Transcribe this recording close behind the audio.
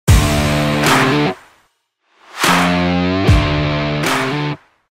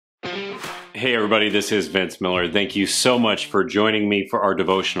Hey everybody, this is Vince Miller. Thank you so much for joining me for our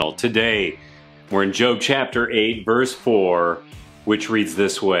devotional. Today, we're in Job chapter 8, verse 4, which reads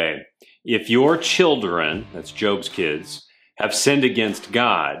this way. If your children, that's Job's kids, have sinned against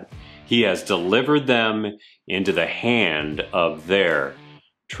God, he has delivered them into the hand of their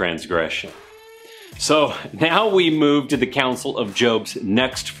transgression. So now we move to the counsel of Job's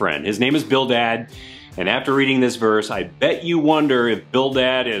next friend. His name is Bildad. And after reading this verse, I bet you wonder if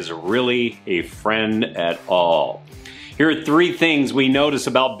Bildad is really a friend at all. Here are three things we notice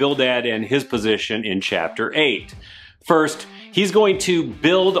about Bildad and his position in chapter 8. First, he's going to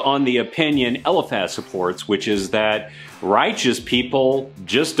build on the opinion Eliphaz supports, which is that righteous people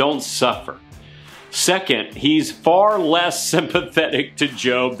just don't suffer. Second, he's far less sympathetic to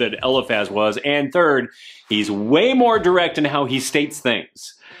Job than Eliphaz was. And third, he's way more direct in how he states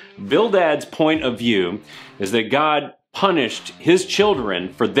things. Bildad's point of view is that God punished his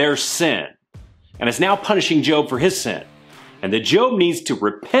children for their sin and is now punishing Job for his sin, and that Job needs to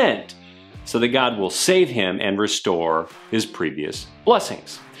repent so that God will save him and restore his previous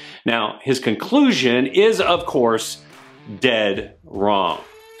blessings. Now, his conclusion is, of course, dead wrong.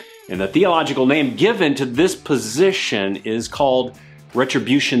 And the theological name given to this position is called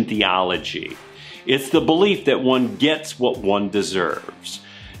Retribution Theology. It's the belief that one gets what one deserves.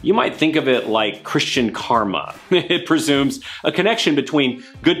 You might think of it like Christian karma. It presumes a connection between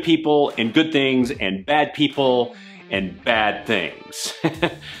good people and good things and bad people and bad things.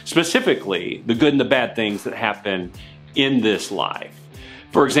 Specifically, the good and the bad things that happen in this life.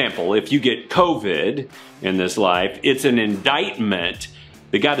 For example, if you get COVID in this life, it's an indictment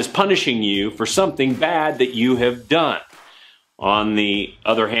that God is punishing you for something bad that you have done. On the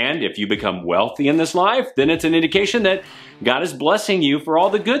other hand, if you become wealthy in this life, then it's an indication that God is blessing you for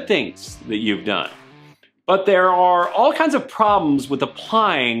all the good things that you've done. But there are all kinds of problems with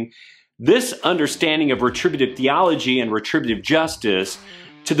applying this understanding of retributive theology and retributive justice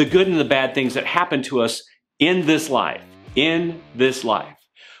to the good and the bad things that happen to us in this life.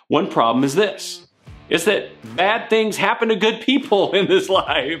 One problem is this. Is that bad things happen to good people in this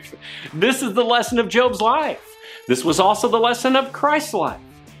life. This is the lesson of Job's life. This was also the lesson of Christ's life.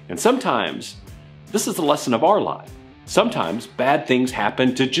 And sometimes, this is the lesson of our life. Sometimes bad things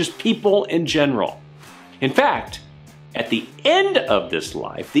happen to just people in general. In fact, at the end of this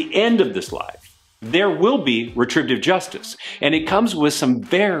life, there will be retributive justice. And it comes with some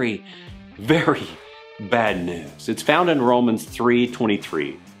very, very bad news. It's found in Romans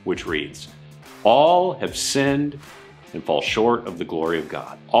 3:23, which reads, all have sinned and fall short of the glory of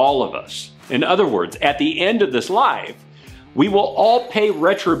God. All of us. In other words, at the end of this life, we will all pay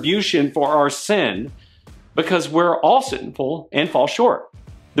retribution for our sin because we're all sinful and fall short.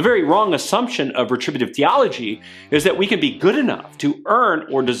 The very wrong assumption of retributive theology is that we can be good enough to earn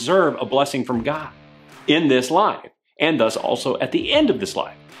or deserve a blessing from God in this life, and thus also at the end of this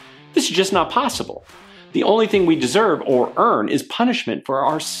life. This is just not possible. The only thing we deserve or earn is punishment for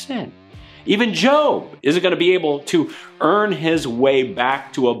our sin. Even Job isn't going to be able to earn his way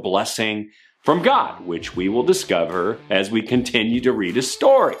back to a blessing from God, which we will discover as we continue to read his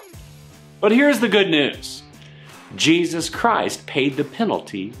story. But here's the good news. Jesus Christ paid the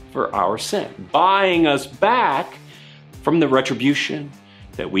penalty for our sin, buying us back from the retribution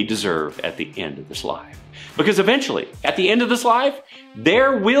that we deserve at the end of this life. Because eventually, at the end of this life,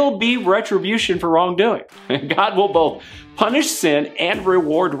 there will be retribution for wrongdoing. God will both punish sin and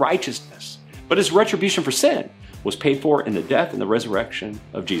reward righteousness. But his retribution for sin was paid for in the death and the resurrection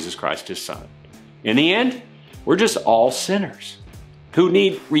of Jesus Christ, his son. In the end, we're just all sinners who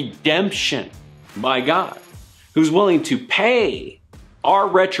need redemption by God, who's willing to pay our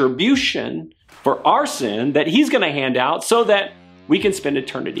retribution for our sin that he's going to hand out so that we can spend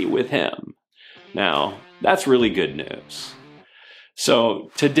eternity with him. Now, that's really good news.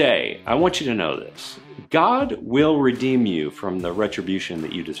 So today, I want you to know this. God will redeem you from the retribution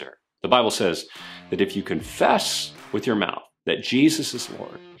that you deserve. The Bible says that if you confess with your mouth that Jesus is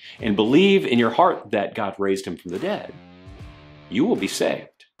Lord and believe in your heart that God raised him from the dead, you will be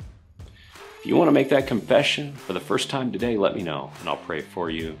saved. If you want to make that confession for the first time today, let me know and I'll pray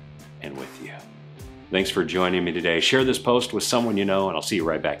for you and with you. Thanks for joining me today. Share this post with someone you know and I'll see you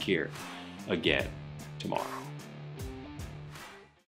right back here again tomorrow.